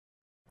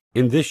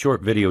In this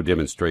short video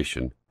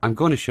demonstration, I'm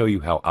going to show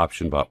you how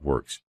OptionBot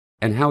works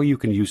and how you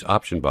can use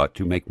OptionBot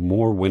to make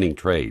more winning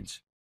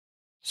trades.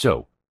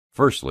 So,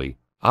 firstly,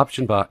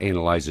 OptionBot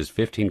analyzes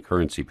 15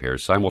 currency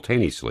pairs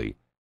simultaneously,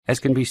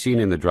 as can be seen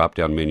in the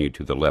drop-down menu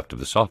to the left of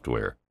the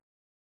software.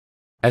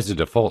 As a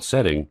default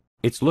setting,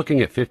 it's looking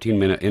at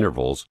 15-minute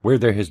intervals where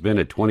there has been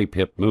a 20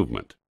 pip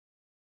movement.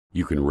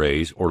 You can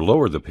raise or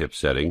lower the pip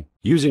setting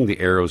using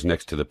the arrows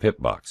next to the pip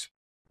box,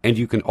 and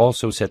you can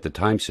also set the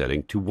time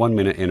setting to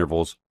 1-minute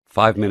intervals,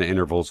 5-minute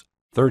intervals,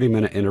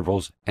 30-minute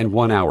intervals, and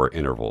 1-hour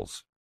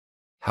intervals.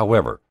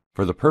 However,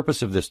 for the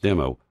purpose of this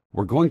demo,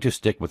 we're going to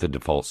stick with the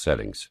default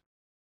settings.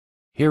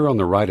 Here on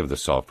the right of the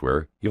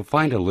software, you'll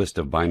find a list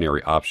of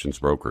binary options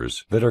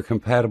brokers that are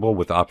compatible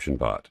with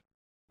OptionBot.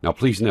 Now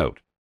please note,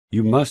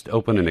 you must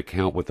open an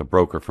account with a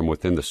broker from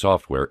within the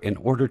software in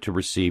order to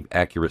receive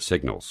accurate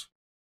signals.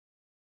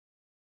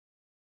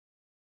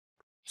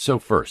 So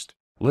first,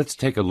 let's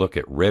take a look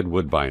at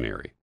Redwood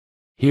Binary.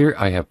 Here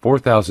I have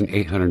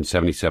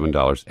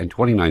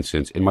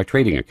 $4,877.29 in my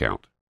trading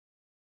account.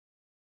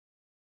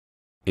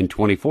 In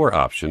 24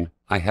 option,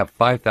 I have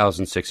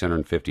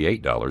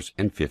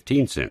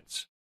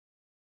 $5,658.15.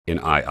 In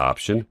I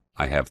option,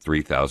 I have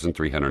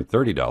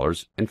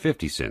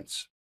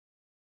 $3,330.50.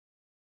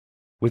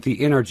 With the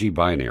NRG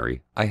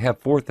binary, I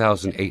have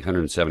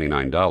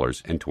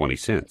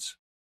 $4,879.20.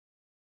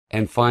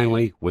 And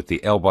finally, with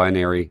the L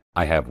binary,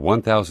 I have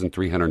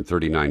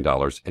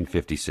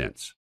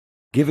 $1,339.50,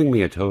 giving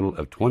me a total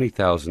of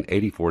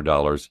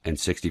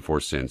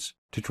 $20,084.64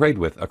 to trade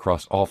with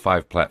across all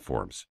 5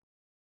 platforms.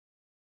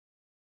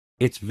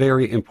 It's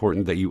very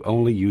important that you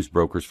only use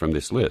brokers from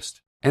this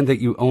list, and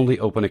that you only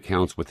open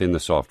accounts within the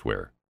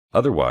software.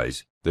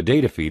 Otherwise, the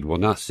data feed will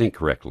not sync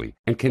correctly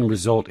and can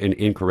result in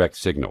incorrect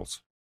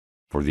signals.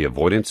 For the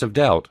avoidance of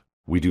doubt,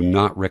 we do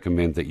not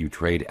recommend that you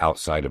trade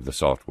outside of the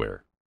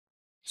software.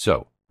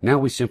 So, now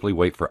we simply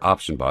wait for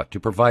OptionBot to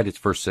provide its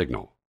first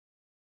signal.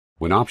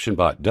 When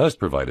OptionBot does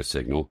provide a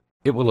signal,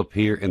 it will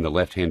appear in the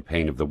left-hand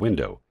pane of the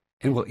window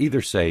and will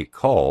either say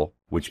call,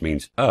 which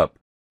means up,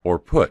 or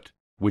put,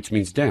 which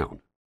means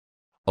down,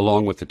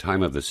 along with the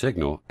time of the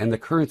signal and the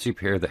currency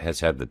pair that has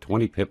had the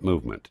 20 pip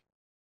movement.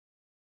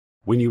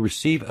 When you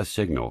receive a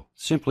signal,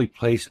 simply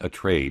place a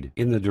trade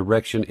in the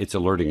direction it's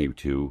alerting you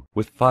to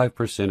with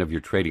 5% of your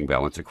trading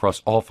balance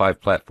across all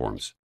 5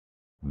 platforms.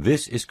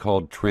 This is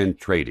called trend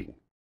trading.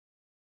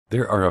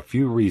 There are a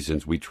few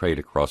reasons we trade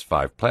across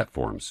 5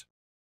 platforms.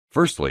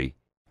 Firstly,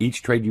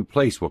 each trade you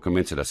place will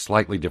commence at a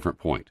slightly different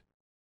point.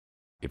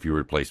 If you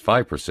were to place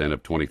 5%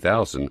 of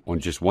 20,000 on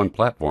just one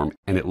platform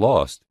and it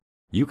lost,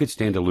 you could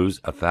stand to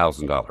lose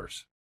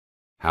 $1,000.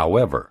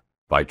 However,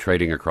 by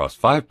trading across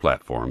 5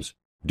 platforms,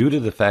 due to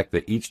the fact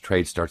that each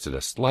trade starts at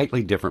a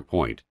slightly different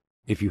point,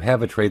 if you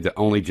have a trade that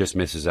only just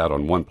misses out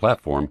on one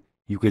platform,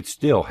 you could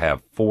still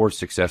have 4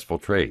 successful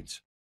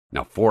trades.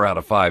 Now 4 out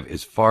of 5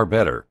 is far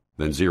better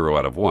than 0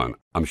 out of 1,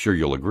 I'm sure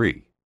you'll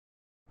agree.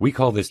 We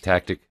call this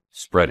tactic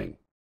spreading.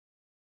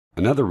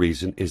 Another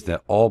reason is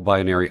that all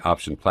binary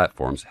option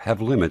platforms have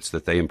limits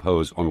that they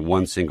impose on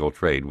one single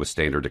trade with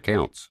standard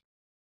accounts.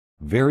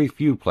 Very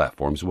few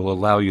platforms will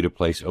allow you to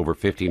place over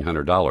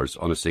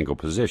 $1,500 on a single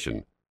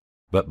position,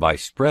 but by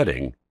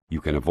spreading,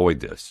 you can avoid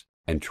this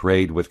and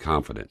trade with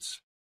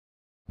confidence.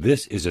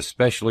 This is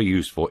especially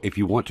useful if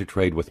you want to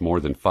trade with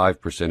more than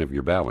 5% of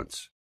your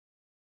balance.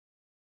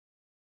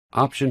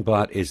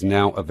 OptionBot is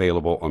now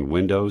available on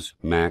Windows,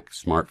 Mac,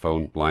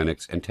 smartphone,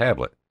 Linux, and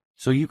tablet,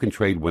 so you can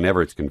trade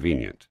whenever it's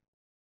convenient.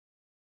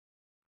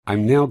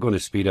 I'm now going to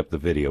speed up the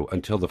video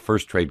until the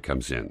first trade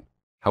comes in.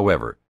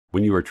 However,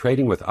 when you are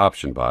trading with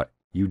OptionBot,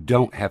 you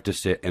don't have to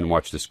sit and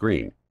watch the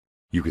screen.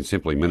 You can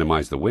simply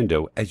minimize the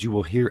window as you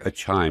will hear a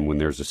chime when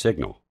there's a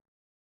signal.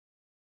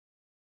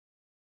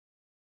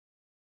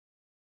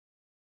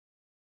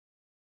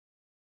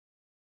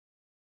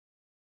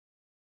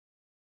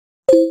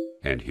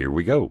 And here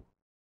we go.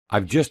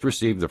 I've just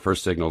received the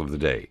first signal of the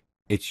day.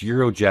 It's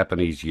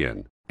Euro-Japanese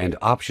Yen, and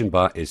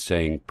OptionBot is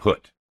saying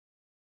put.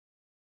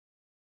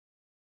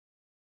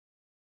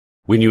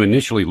 When you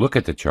initially look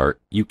at the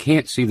chart, you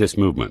can't see this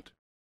movement.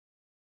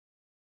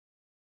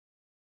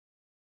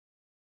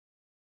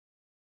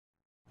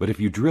 But if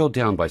you drill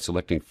down by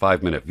selecting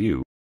 5-minute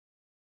view,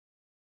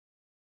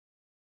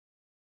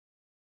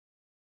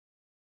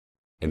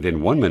 and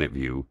then 1-minute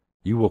view,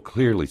 you will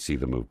clearly see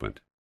the movement.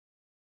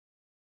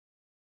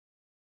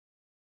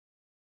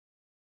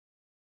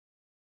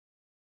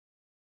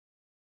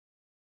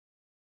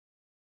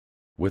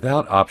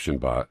 Without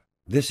OptionBot,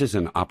 this is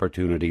an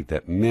opportunity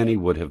that many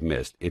would have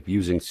missed if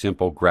using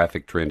simple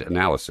graphic trend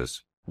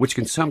analysis, which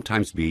can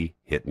sometimes be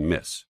hit and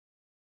miss.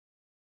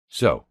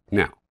 So,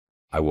 now,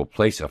 I will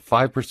place a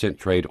 5%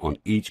 trade on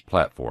each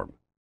platform.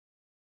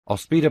 I'll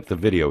speed up the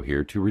video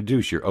here to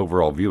reduce your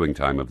overall viewing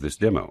time of this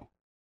demo.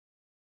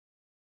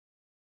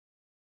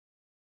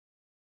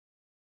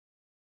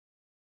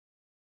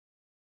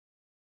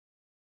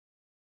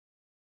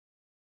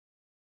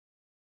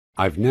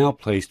 I've now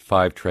placed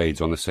 5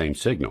 trades on the same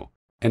signal,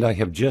 and I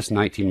have just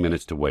 19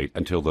 minutes to wait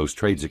until those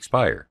trades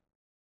expire.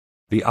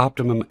 The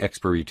optimum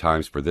expiry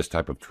times for this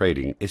type of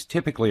trading is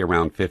typically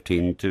around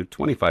 15 to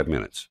 25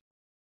 minutes.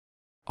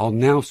 I'll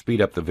now speed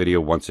up the video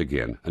once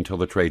again until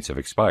the trades have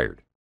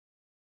expired.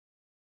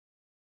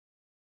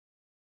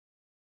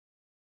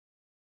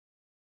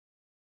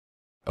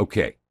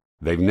 Okay,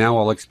 they've now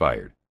all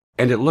expired,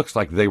 and it looks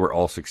like they were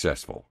all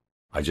successful.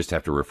 I just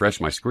have to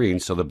refresh my screen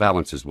so the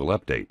balances will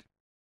update.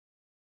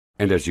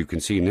 And as you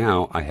can see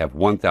now, I have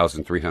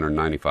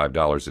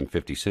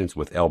 $1,395.50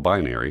 with L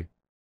binary,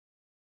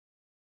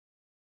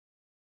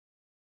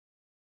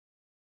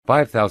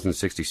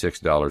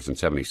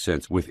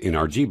 $5,066.70 with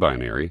NRG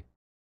binary.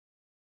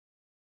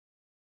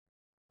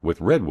 With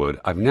Redwood,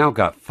 I've now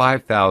got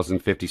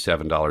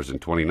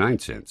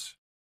 $5,057.29.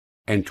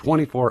 And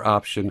 24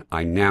 option,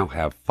 I now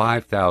have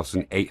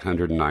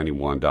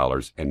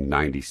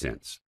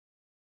 $5,891.90.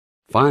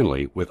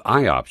 Finally, with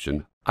I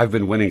option, I've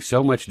been winning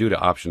so much due to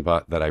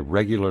OptionBot that I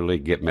regularly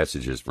get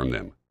messages from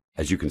them,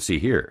 as you can see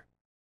here.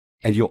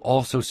 And you'll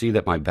also see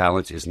that my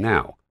balance is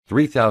now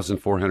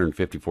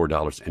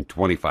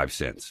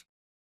 $3,454.25.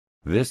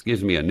 This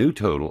gives me a new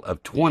total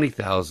of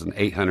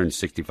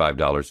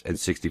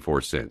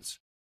 $20,865.64.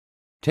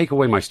 Take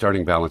away my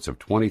starting balance of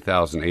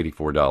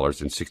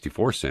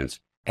 $20,084.64,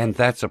 and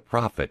that's a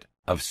profit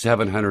of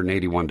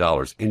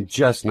 $781 in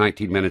just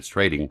 19 minutes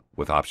trading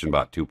with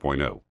OptionBot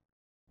 2.0.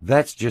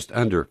 That's just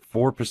under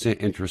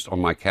 4% interest on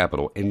my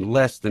capital in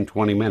less than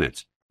 20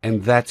 minutes,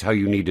 and that's how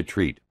you need to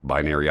treat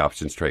binary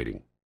options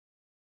trading.